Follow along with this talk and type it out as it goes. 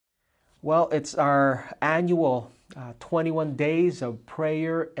Well, it's our annual 21 days of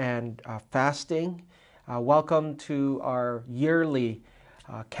prayer and fasting. Welcome to our yearly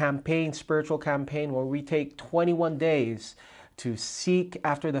campaign, spiritual campaign, where we take 21 days to seek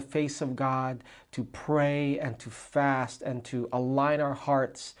after the face of God, to pray and to fast and to align our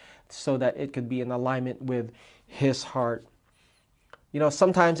hearts so that it could be in alignment with His heart. You know,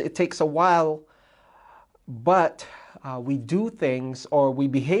 sometimes it takes a while, but we do things or we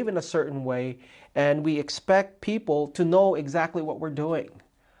behave in a certain way and we expect people to know exactly what we're doing.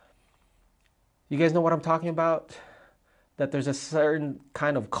 You guys know what I'm talking about? That there's a certain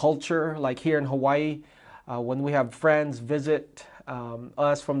kind of culture, like here in Hawaii, when we have friends visit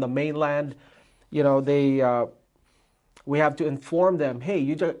us from the mainland, you know, we have to inform them, hey,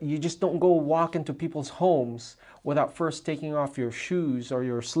 you just don't go walk into people's homes without first taking off your shoes or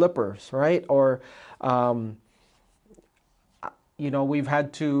your slippers, right? Or um, we've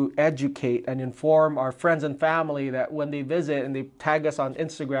had to educate and inform our friends and family that when they visit and they tag us on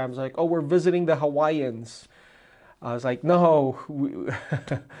Instagram, it's like, oh, we're visiting the Hawaiians. I was like, no,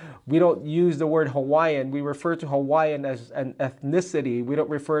 we don't use the word Hawaiian. We refer to Hawaiian as an ethnicity. We don't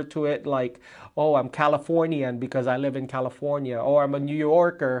refer to it like, oh, I'm Californian because I live in California, or I'm a New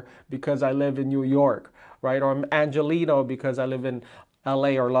Yorker because I live in New York, right? Or I'm Angelino because I live in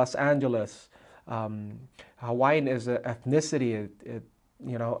LA or Los Angeles. Um, Hawaiian is an ethnicity,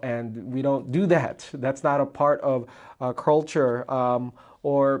 and we don't do that. That's not a part of our culture,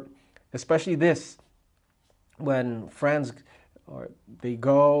 or especially this when friends or they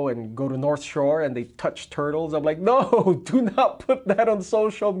go to North Shore and they touch turtles. I'm like, no, do not put that on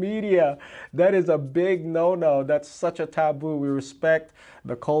social media. That is a big no-no. That's such a taboo. We respect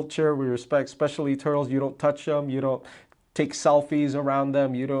the culture. We respect, especially turtles. You don't touch them. You don't take selfies around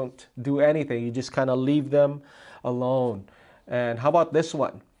them. You don't do anything. You just kind of leave them alone. And how about this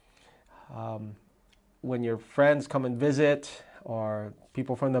one? When your friends come and visit, or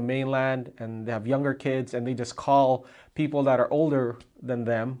people from the mainland and they have younger kids and they just call people that are older than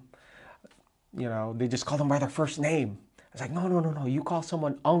them, they just call them by their first name. It's like, no, no, no, no. You call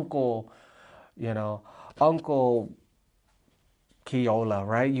someone uncle, Uncle Keola,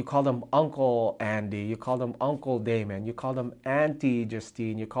 right? You call them Uncle Andy. You call them Uncle Damon. You call them Auntie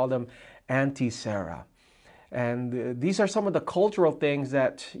Justine. You call them Auntie Sarah. And these are some of the cultural things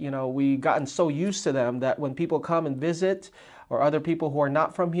that, we gotten so used to them that when people come and visit, or other people who are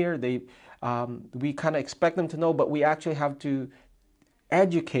not from here, we kind of expect them to know, but we actually have to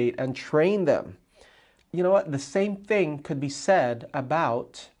educate and train them. You know what? The same thing could be said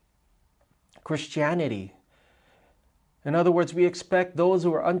about Christianity. In other words, we expect those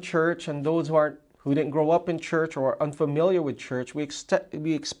who are unchurched and those who didn't grow up in church or are unfamiliar with church, we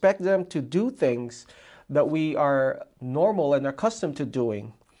expect them to do things that we are normal and accustomed to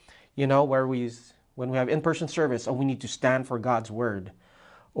doing. When we have in-person service, oh, we need to stand for God's word.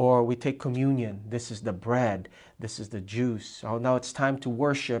 Or we take communion. This is the bread. This is the juice. Oh, now it's time to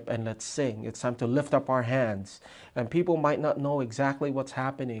worship and let's sing. It's time to lift up our hands. And people might not know exactly what's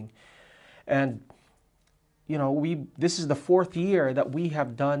happening. And this is the fourth year that we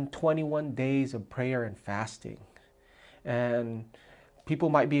have done 21 days of prayer and fasting. And people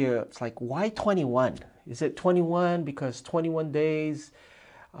might be, it's like, why 21? Is it 21 because 21 days?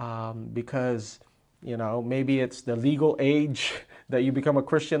 Because, maybe it's the legal age that you become a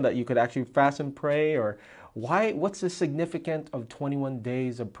Christian, that you could actually fast and pray? Or what's the significance of 21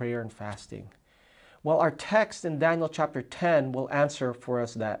 days of prayer and fasting? Well, our text in Daniel chapter 10 will answer for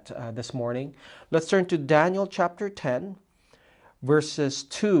us that this morning. Let's turn to Daniel chapter 10, verses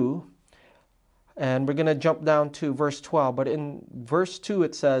 2, and we're going to jump down to verse 12. But in verse 2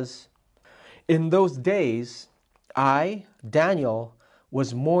 it says, in those days, I, Daniel,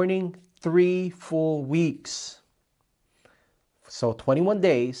 was mourning 3 full weeks. So 21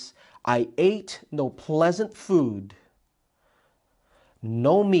 days, I ate no pleasant food.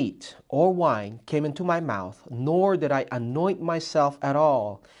 No meat or wine came into my mouth, nor did I anoint myself at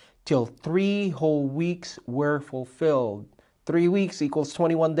all, till 3 whole weeks were fulfilled. 3 weeks equals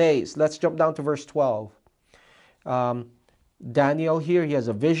 21 days. Let's jump down to verse 12. Daniel here, he has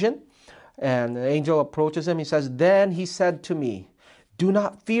a vision, and the angel approaches him. He says, then he said to me, do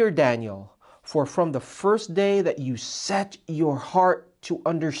not fear, Daniel, for from the first day that you set your heart to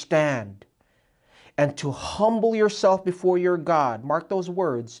understand and to humble yourself before your God, mark those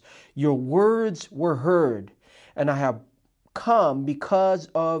words, your words were heard, and I have come because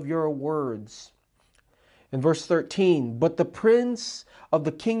of your words. In verse 13, but the prince of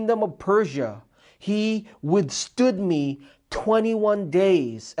the kingdom of Persia, he withstood me 21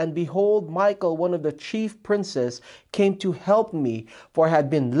 days. And behold, Michael, one of the chief princes, came to help me, for I had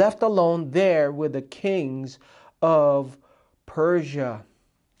been left alone there with the kings of Persia.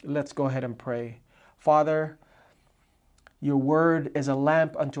 Let's go ahead and pray. Father, your word is a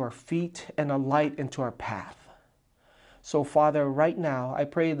lamp unto our feet and a light into our path. So, Father, right now, I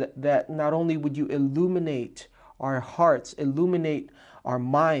pray that not only would you illuminate our hearts, illuminate our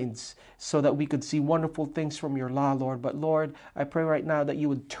minds, so that we could see wonderful things from your law, Lord. But, Lord, I pray right now that you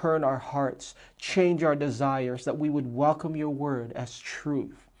would turn our hearts, change our desires, that we would welcome your word as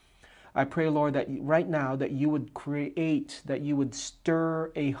truth. I pray, Lord, that right now that you would create, that you would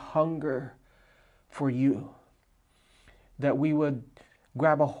stir a hunger for you, that we would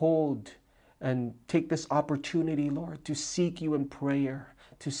grab a hold and take this opportunity, Lord, to seek you in prayer,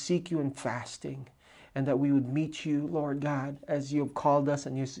 to seek you in fasting, and that we would meet you, Lord God, as you have called us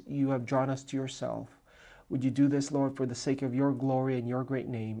and you have drawn us to yourself. Would you do this, Lord, for the sake of your glory and your great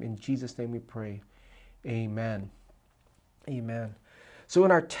name? In Jesus' name we pray. Amen. Amen. So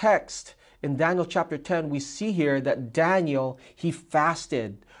in our text, in Daniel chapter 10, we see here that Daniel, he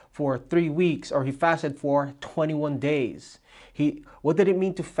fasted for 3 weeks, or he fasted for 21 days. What did it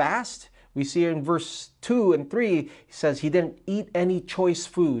mean to fast? We see in verse 2 and 3, he says he didn't eat any choice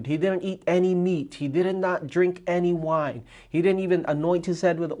food. He didn't eat any meat. He did not drink any wine. He didn't even anoint his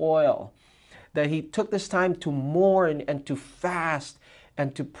head with oil. That he took this time to mourn and to fast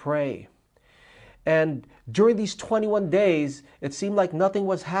and to pray. And during these 21 days, it seemed like nothing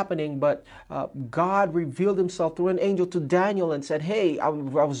was happening, but God revealed himself through an angel to Daniel and said, hey,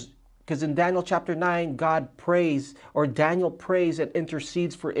 because in Daniel chapter 9, Daniel prays and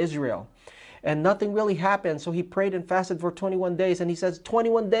intercedes for Israel. And nothing really happened. So he prayed and fasted for 21 days. And he says,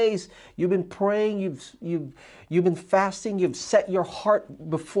 21 days, you've been praying, you've been fasting, you've set your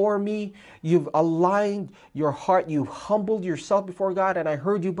heart before me, you've aligned your heart, you humbled yourself before God, and I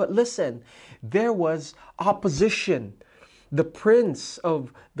heard you. But listen, there was opposition. The prince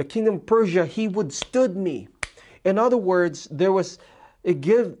of the kingdom of Persia, he withstood me. In other words,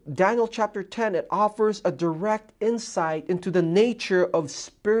 Daniel chapter 10, it offers a direct insight into the nature of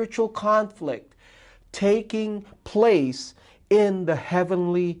spiritual conflict taking place in the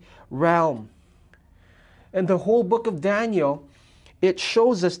heavenly realm. And the whole book of Daniel, it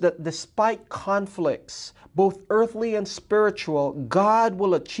shows us that despite conflicts, both earthly and spiritual, God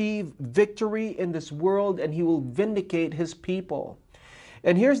will achieve victory in this world and he will vindicate his people.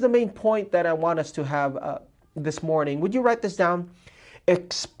 And here's the main point that I want us to have this morning. Would you write this down?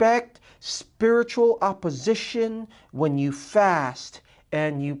 Expect spiritual opposition when you fast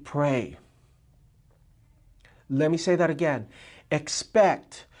and you pray. Let me say that again.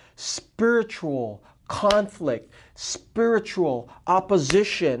 Expect spiritual conflict, spiritual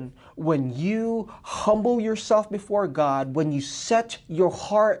opposition when you humble yourself before God, when you set your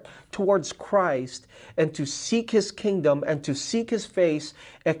heart towards Christ and to seek his kingdom and to seek his face.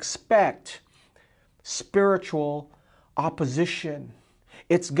 Expect spiritual opposition.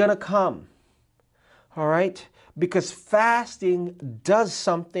 It's gonna come, all right? Because fasting does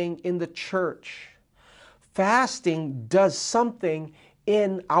something in the church. Fasting does something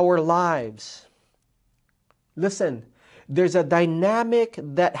in our lives. Listen, there's a dynamic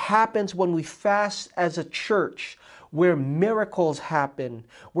that happens when we fast as a church, where miracles happen,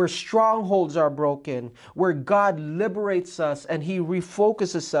 where strongholds are broken, where God liberates us and he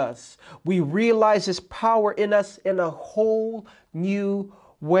refocuses us. We realize his power in us in a whole new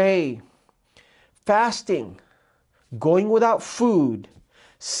way. Fasting, going without food,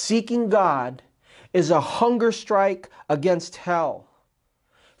 seeking God is a hunger strike against hell.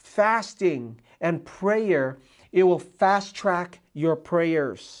 Fasting and prayer, it will fast track your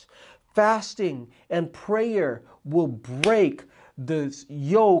prayers. Fasting and prayer will break the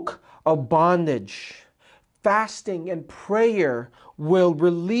yoke of bondage. Fasting and prayer will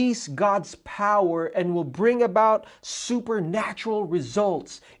release God's power and will bring about supernatural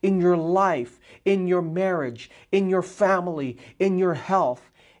results in your life, in your marriage, in your family, in your health,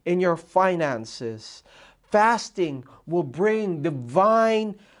 in your finances. Fasting will bring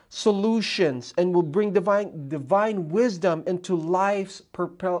divine solutions and will bring divine wisdom into life's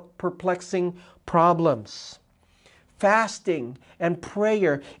perplexing problems. Fasting and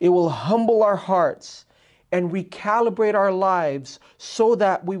prayer, it will humble our hearts and recalibrate our lives so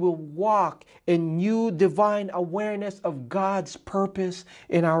that we will walk in new divine awareness of God's purpose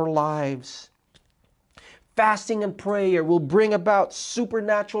in our lives. Fasting and prayer will bring about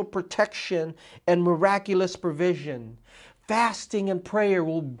supernatural protection and miraculous provision. Fasting and prayer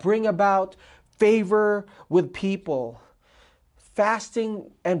will bring about favor with people. Fasting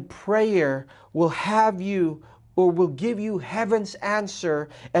and prayer will have you or will give you heaven's answer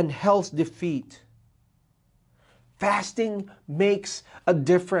and hell's defeat. Fasting makes a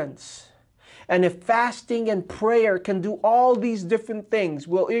difference. And if fasting and prayer can do all these different things,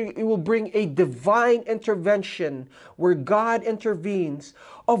 well, it will bring a divine intervention where God intervenes.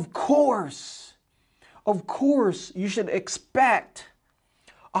 Of course, you should expect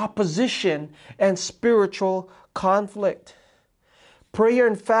opposition and spiritual conflict. Prayer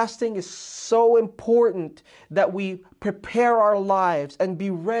and fasting is so important that we prepare our lives and be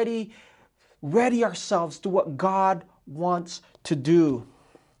ready ourselves to what God wants to do.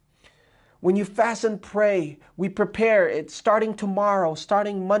 When you fast and pray, we prepare it starting tomorrow,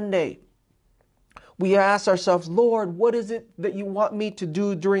 starting Monday. We ask ourselves, Lord, what is it that you want me to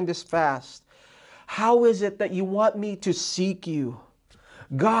do during this fast? How is it that you want me to seek you?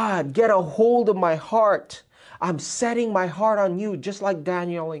 God, get a hold of my heart. I'm setting my heart on you, just like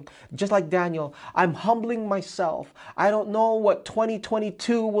Daniel. I'm humbling myself. I don't know what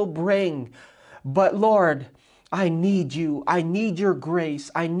 2022 will bring, but Lord, I need you. I need your grace.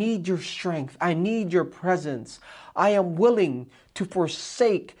 I need your strength. I need your presence. I am willing to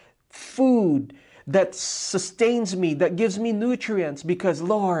forsake food that sustains me, that gives me nutrients, because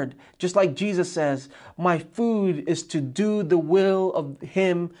Lord, just like Jesus says, my food is to do the will of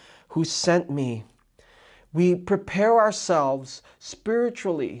him who sent me. We prepare ourselves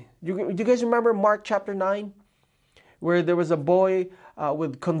spiritually. You guys remember Mark chapter 9? Where there was a boy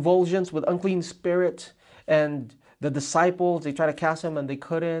with convulsions, with unclean spirit, and the disciples, they tried to cast him and they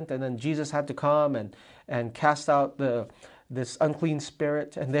couldn't, and then Jesus had to come and cast out this unclean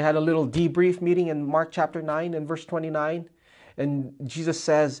spirit. And they had a little debrief meeting in Mark chapter 9 and verse 29. And Jesus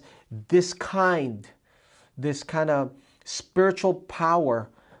says, this kind of spiritual power,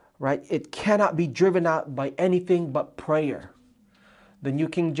 right? It cannot be driven out by anything but prayer. The New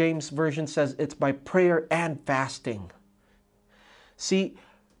King James Version says it's by prayer and fasting. See,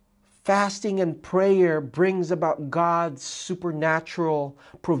 fasting and prayer brings about God's supernatural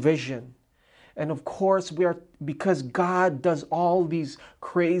provision. And of course, because God does all these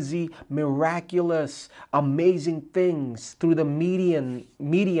crazy, miraculous, amazing things through the medium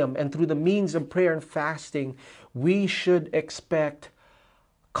and through the means of prayer and fasting, we should expect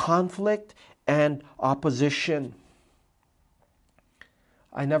conflict and opposition.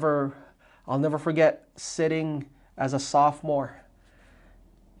 I'll never forget sitting as a sophomore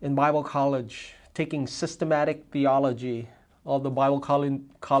in Bible college, taking systematic theology. All the Bible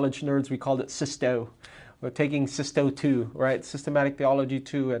college nerds, we called it Systo. We're taking Systo 2, right? Systematic theology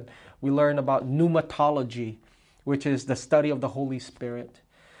 2, and we learn about pneumatology, which is the study of the Holy Spirit.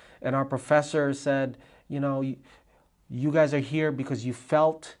 And our professor said, you guys are here because you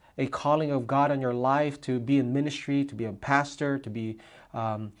felt a calling of God on your life to be in ministry, to be a pastor, to be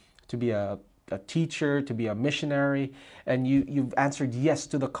a teacher, to be a missionary, and you've answered yes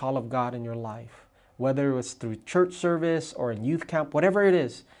to the call of God in your life. Whether it was through church service or in youth camp, whatever it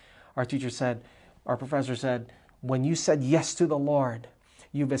is, our professor said, when you said yes to the Lord,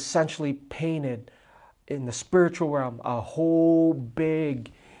 you've essentially painted in the spiritual realm a whole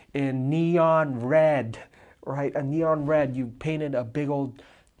big, in neon red, right? A neon red, you painted a big old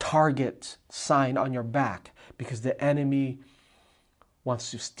target sign on your back because the enemy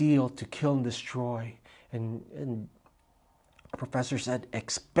wants to steal, to kill, and destroy. And our professor said,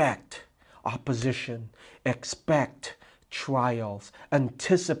 expect opposition, expect trials,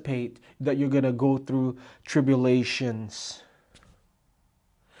 anticipate that you're going to go through tribulations.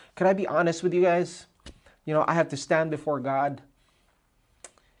 Can I be honest with you guys? I have to stand before God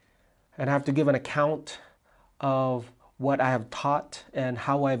and I have to give an account of what I have taught and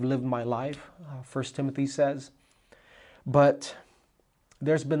how I've lived my life, 1 Timothy says. But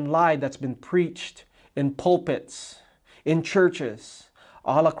there's been lie that's been preached in pulpits, in churches,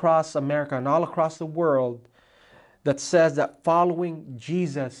 all across America and all across the world that says that following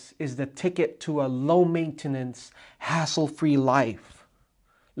Jesus is the ticket to a low-maintenance, hassle-free life.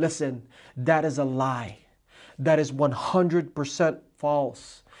 Listen, that is a lie. That is 100%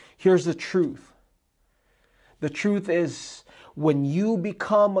 false. Here's the truth. The truth is, when you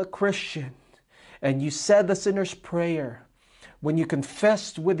become a Christian and you said the sinner's prayer, when you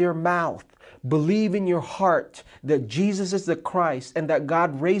confess with your mouth, believe in your heart that Jesus is the Christ and that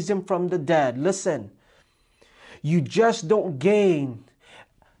God raised him from the dead, listen, you just don't gain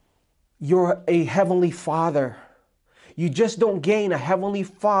a heavenly Father. You just don't gain a heavenly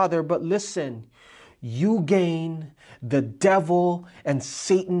Father, but listen, you gain the devil and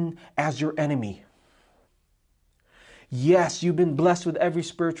Satan as your enemy. Yes, you've been blessed with every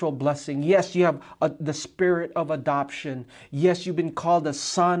spiritual blessing. Yes, you have the spirit of adoption. Yes, you've been called a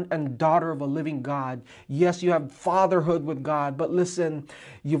son and daughter of a living God. Yes, you have fatherhood with God. But listen,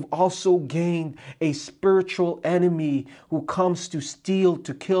 you've also gained a spiritual enemy who comes to steal,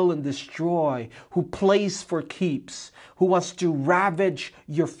 to kill, and destroy, who plays for keeps, who wants to ravage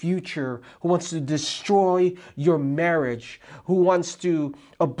your future, who wants to destroy your marriage, who wants to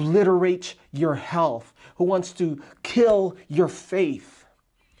obliterate your health, who wants to kill your faith.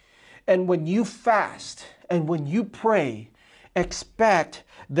 And when you fast and when you pray, expect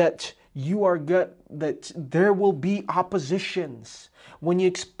that you are good, that there will be oppositions. When you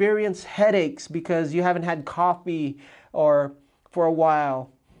experience headaches because you haven't had coffee or for a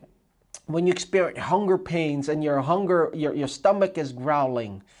while, when you experience hunger pains and your stomach is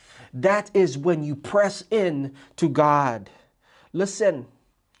growling, that is when you press in to God. Listen,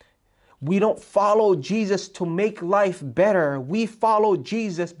 we don't follow Jesus to make life better. We follow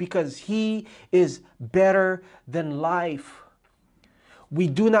Jesus because he is better than life. We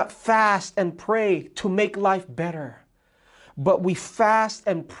do not fast and pray to make life better, but we fast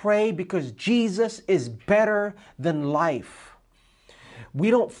and pray because Jesus is better than life.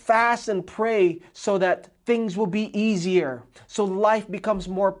 We don't fast and pray so that things will be easier, so life becomes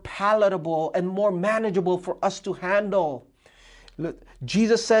more palatable and more manageable for us to handle.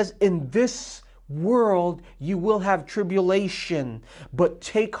 Jesus says, in this world you will have tribulation, but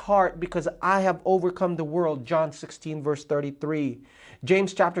take heart because I have overcome the world. John 16 verse 33.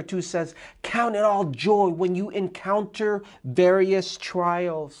 James chapter 2 says, count it all joy when you encounter various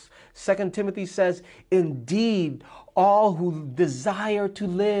trials. 2 Timothy says, indeed, all who desire to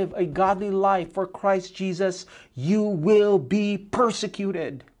live a godly life for Christ Jesus, you will be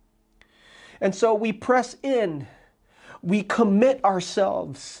persecuted. And so we press in. We commit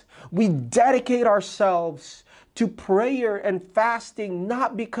ourselves. We dedicate ourselves to prayer and fasting,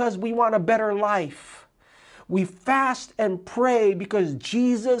 not because we want a better life. We fast and pray because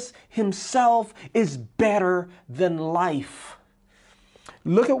Jesus himself is better than life.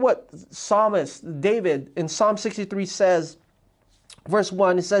 Look at what Psalmist David in Psalm 63 says, verse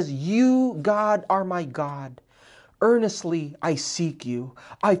 1, it says, you, God, are my God. Earnestly I seek you.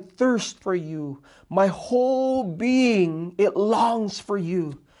 I thirst for you. My whole being, it longs for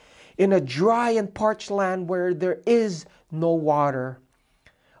you. In a dry and parched land where there is no water.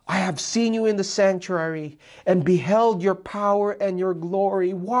 I have seen you in the sanctuary and beheld your power and your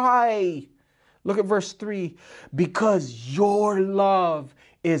glory. Why? Look at verse 3. Because your love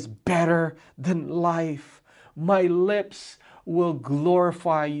is better than life. My lips will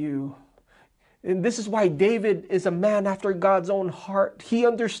glorify you. And this is why David is a man after God's own heart. He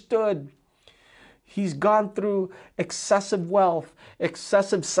understood. He's gone through excessive wealth,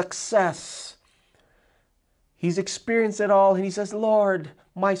 excessive success. He's experienced it all. And he says, Lord,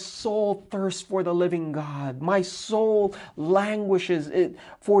 my soul thirsts for the living God. My soul languishes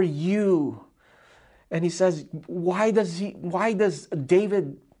for you. And he says, why does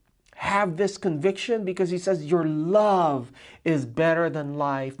David have this conviction? Because he says, your love is better than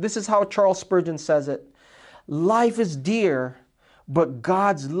life. This is how Charles Spurgeon says it. Life is dear, but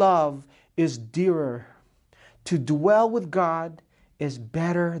God's love is dearer. To dwell with God is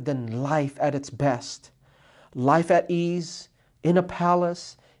better than life at its best. Life at ease, in a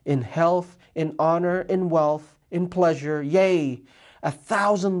palace, in health, in honor, in wealth, in pleasure, yea,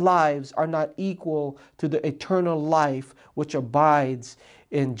 1,000 lives are not equal to the eternal life which abides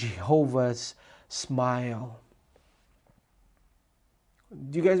in Jehovah's smile.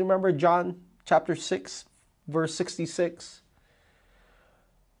 Do you guys remember John chapter 6, verse 66?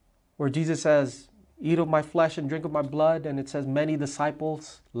 Where Jesus says, eat of my flesh and drink of my blood. And it says many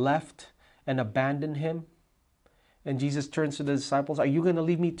disciples left and abandoned him. And Jesus turns to the disciples, are you going to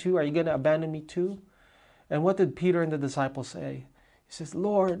leave me too? Are you going to abandon me too? And what did Peter and the disciples say? He says,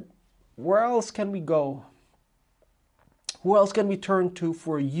 Lord, where else can we go? Who else can we turn to?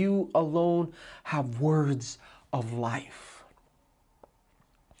 For you alone have words of life.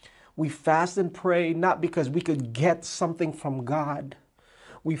 We fast and pray not because we could get something from God.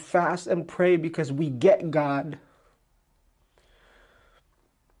 We fast and pray because we get God.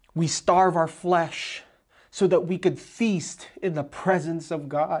 We starve our flesh so that we could feast in the presence of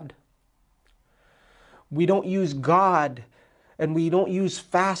God. We don't use God and we don't use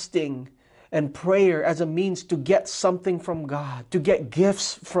fasting and prayer as a means to get something from God, to get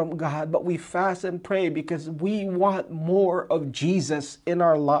gifts from God, but we fast and pray because we want more of Jesus in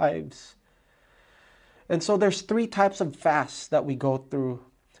our lives. And so there's 3 types of fasts that we go through.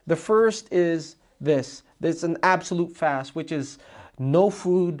 The first is this. There's an absolute fast, which is no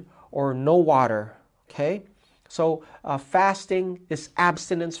food or no water. Okay? So fasting is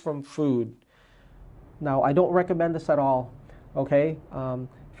abstinence from food. Now, I don't recommend this at all. Okay,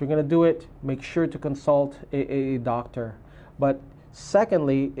 if you're gonna do it, make sure to consult a doctor. But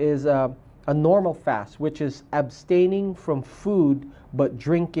secondly, is a normal fast, which is abstaining from food but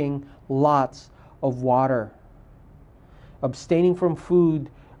drinking lots of water. Abstaining from food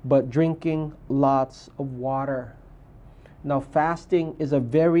but drinking lots of water. Now, fasting is a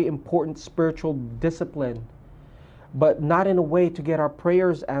very important spiritual discipline, but not in a way to get our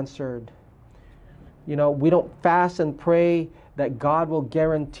prayers answered. You know, we don't fast and pray that God will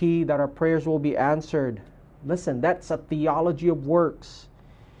guarantee that our prayers will be answered. Listen, that's a theology of works.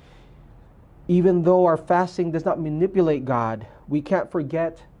 Even though our fasting does not manipulate God, we can't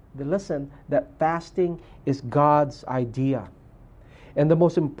forget that fasting is God's idea. And the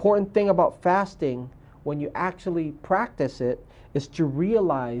most important thing about fasting, when you actually practice it, is to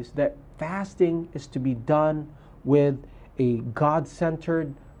realize that fasting is to be done with a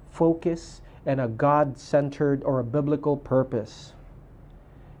God-centered focus and a God-centered or a biblical purpose.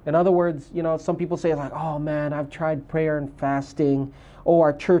 In other words, you know, some people say like, oh man, I've tried prayer and fasting. Oh,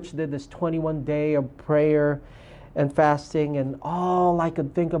 our church did this 21-day of prayer and fasting, and all I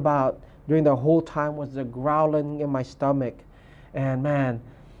could think about during the whole time was the growling in my stomach. And man,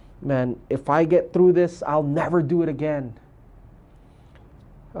 if I get through this, I'll never do it again.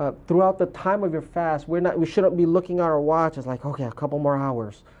 Throughout the time of your fast, we shouldn't be looking at our watch. It's like, okay, a couple more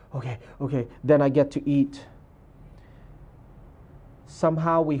hours. Okay, then I get to eat.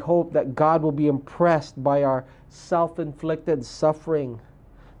 Somehow we hope that God will be impressed by our self-inflicted suffering.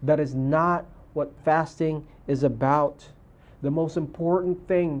 That is not what fasting is about. The most important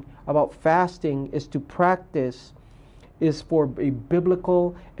thing about fasting is to practice is for a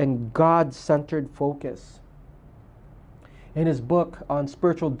biblical and God-centered focus. In his book on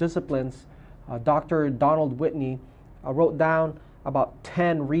spiritual disciplines, Dr. Donald Whitney wrote down about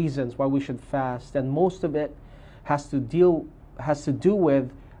 10 reasons why we should fast, and most of it has to do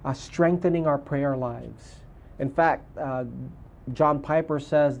with strengthening our prayer lives. In fact, John Piper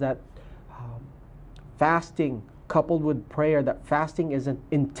says that fasting coupled with prayer, that fasting is an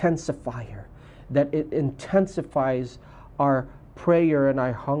intensifier, that it intensifies our prayer and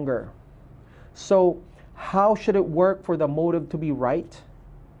our hunger. So how should it work for the motive to be right?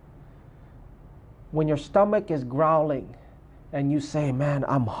 When your stomach is growling and you say, man,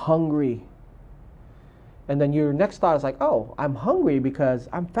 I'm hungry. And then your next thought is like, oh, I'm hungry because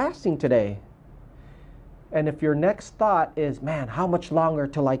I'm fasting today. And if your next thought is, man, how much longer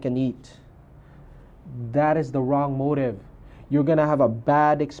till I can eat? That is the wrong motive. You're going to have a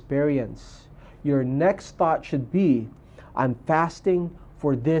bad experience. Your next thought should be, I'm fasting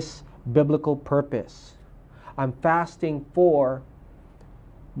for this biblical purpose. I'm fasting for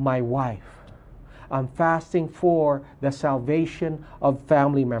my wife. I'm fasting for the salvation of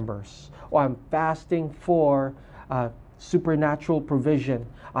family members. Or I'm fasting for supernatural provision.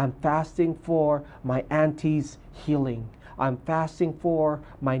 I'm fasting for my auntie's healing. I'm fasting for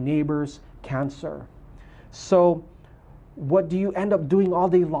my neighbor's cancer. So what do you end up doing all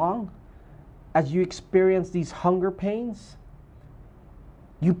day long as you experience these hunger pains?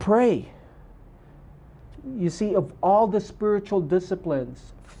 You pray. You see, of all the spiritual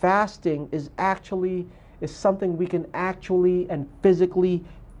disciplines, fasting is something we can actually and physically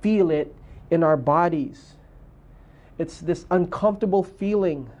feel it in our bodies. It's this uncomfortable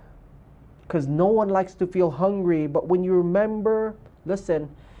feeling because no one likes to feel hungry. But when you remember, listen,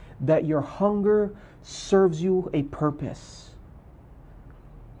 that your hunger serves you a purpose.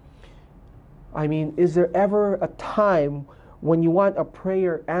 I mean, is there ever a time when you want a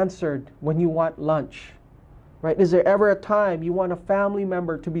prayer answered when you want lunch? Right? Is there ever a time you want a family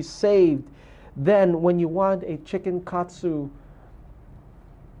member to be saved then when you want a chicken katsu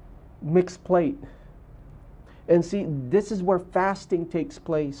mixed plate? And see, this is where fasting takes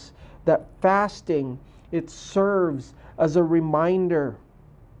place. That fasting, it serves as a reminder.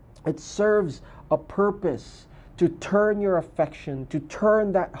 It serves a purpose to turn your affection, to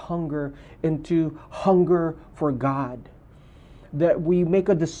turn that hunger into hunger for God. That we make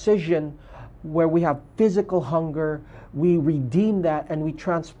a decision where we have physical hunger, we redeem that and we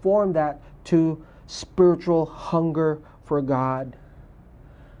transform that to spiritual hunger for God.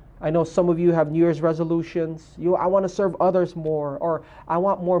 I know some of you have New Year's resolutions. I want to serve others more, or I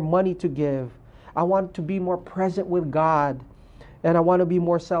want more money to give. I want to be more present with God, and I want to be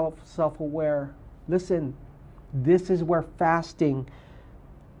more self-aware. Listen, this is where fasting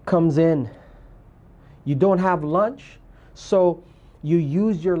comes in. You don't have lunch, so you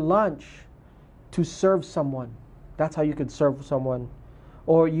use your lunch to serve someone. That's how you could serve someone.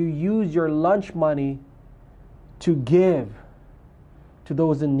 Or you use your lunch money to give to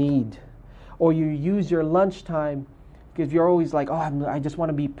those in need. Or you use your lunchtime because you're always like, oh, I just want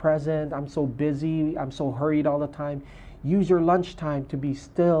to be present. I'm so busy. I'm so hurried all the time. Use your lunchtime to be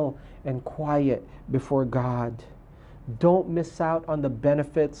still and quiet before God. Don't miss out on the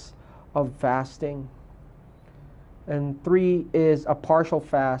benefits of fasting. And 3 is a partial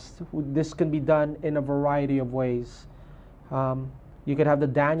fast. This can be done in a variety of ways. You could have the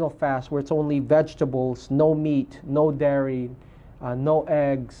Daniel fast where it's only vegetables, no meat, no dairy, no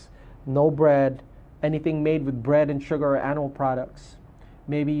eggs, no bread, anything made with bread and sugar or animal products.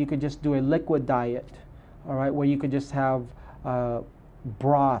 Maybe you could just do a liquid diet, all right, where you could just have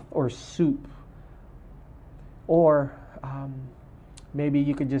broth or soup. Or maybe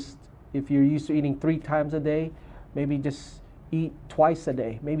you could just, if you're used to eating 3 times a day, maybe just eat twice a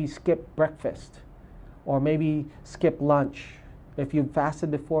day. Maybe skip breakfast, or maybe skip lunch. If you've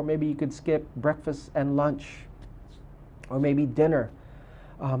fasted before, maybe you could skip breakfast and lunch, or maybe dinner.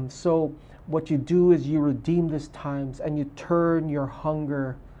 So what you do is you redeem these times and you turn your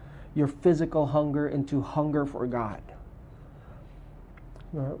hunger, your physical hunger, into hunger for God.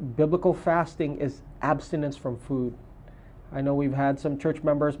 Biblical fasting is abstinence from food. I know we've had some church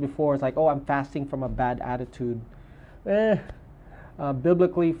members before. It's like, oh, I'm fasting from a bad attitude.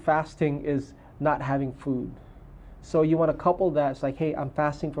 Biblically, fasting is not having food. So you want to couple that. It's like, hey, I'm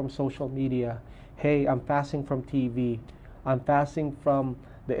fasting from social media. Hey, I'm fasting from TV. I'm fasting from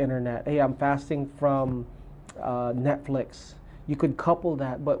the internet. Hey, I'm fasting from Netflix. You could couple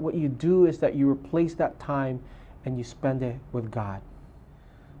that, but what you do is that you replace that time and you spend it with God.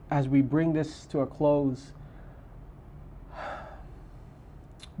 As we bring this to a close,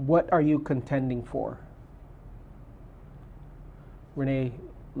 what are you contending for? Renee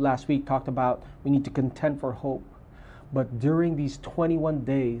last week talked about we need to contend for hope. But during these 21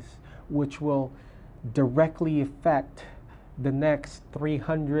 days, which will directly affect the next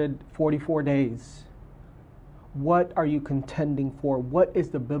 344 days, what are you contending for? What is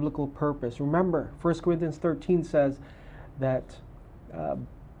the biblical purpose? Remember, 1 Corinthians 13 says that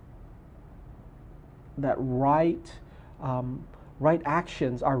right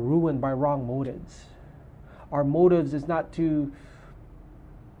actions are ruined by wrong motives. Our motives is not to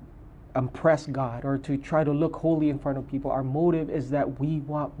impress God or to try to look holy in front of people. Our motive is that we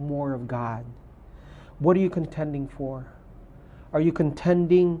want more of God. What are you contending for? Are you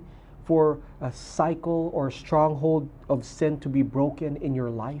contending for a cycle or a stronghold of sin to be broken in your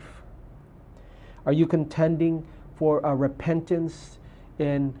life? Are you contending for a repentance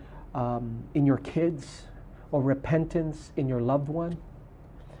in your kids, or repentance in your loved one?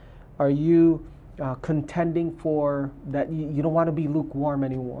 Are you contending for that you don't want to be lukewarm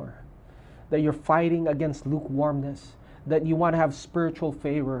anymore? That you're fighting against lukewarmness? That you want to have spiritual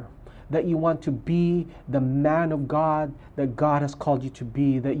favor? That you want to be the man of God that God has called you to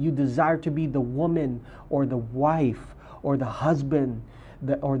be? That you desire to be the woman or the wife or the husband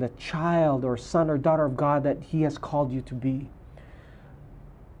or the child or son or daughter of God that He has called you to be?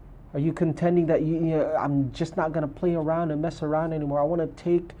 Are you contending that I'm just not going to play around and mess around anymore? I want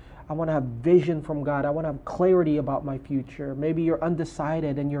to have vision from God. I want to have clarity about my future. Maybe you're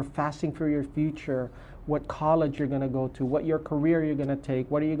undecided and you're fasting for your future, what college you're going to go to, what your career you're going to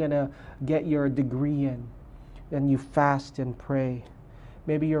take, what are you going to get your degree in, and you fast and pray.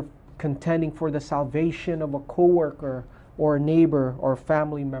 Maybe you're contending for the salvation of a coworker or a neighbor or a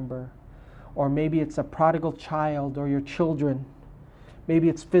family member, or maybe it's a prodigal child or your children. Maybe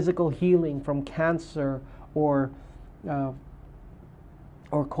it's physical healing from cancer or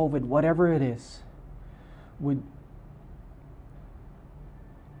COVID, whatever it is. Would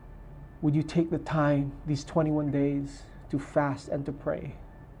you take the time, these 21 days, to fast and to pray?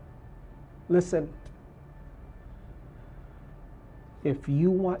 Listen, if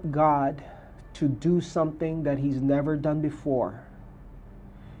you want God to do something that He's never done before,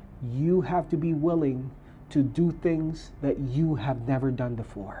 you have to be willing to do things that you have never done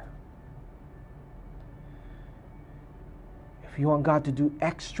before. If you want God to do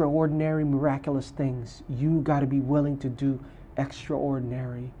extraordinary, miraculous things, you got to be willing to do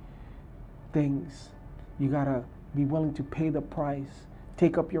extraordinary things. You got to be willing to pay the price,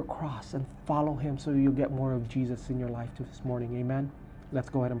 take up your cross, and follow Him so you'll get more of Jesus in your life this morning. Amen? Let's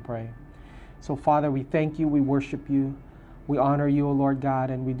go ahead and pray. So, Father, we thank You, we worship You. We honor You, O Lord God,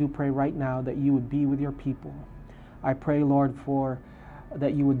 and we do pray right now that You would be with Your people. I pray, Lord,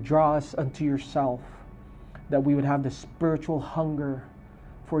 that You would draw us unto Yourself, that we would have the spiritual hunger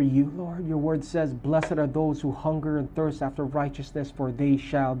for You, Lord. Your word says, blessed are those who hunger and thirst after righteousness, for they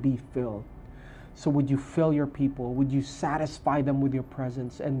shall be filled. So would you fill your people? Would you satisfy them with your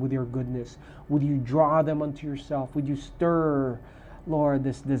presence and with your goodness? Would you draw them unto yourself? Would you stir, Lord,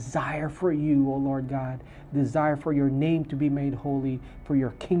 this desire for you, O Lord God, desire for your name to be made holy, for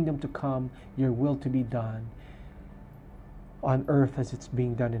your kingdom to come, your will to be done on earth as it's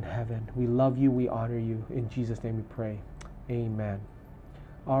being done in heaven. We love you. We honor you. In Jesus' name we pray. Amen.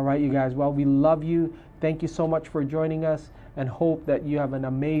 All right, you guys. Well, we love you. Thank you so much for joining us, and hope that you have an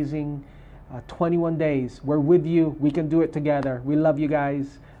amazing 21 days. We're with you. We can do it together. We love you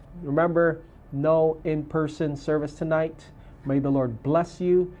guys. Remember, no in-person service tonight. May the Lord bless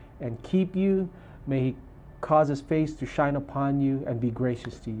you and keep you. May He cause His face to shine upon you and be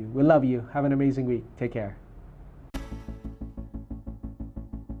gracious to you. We love you. Have an amazing week. Take care.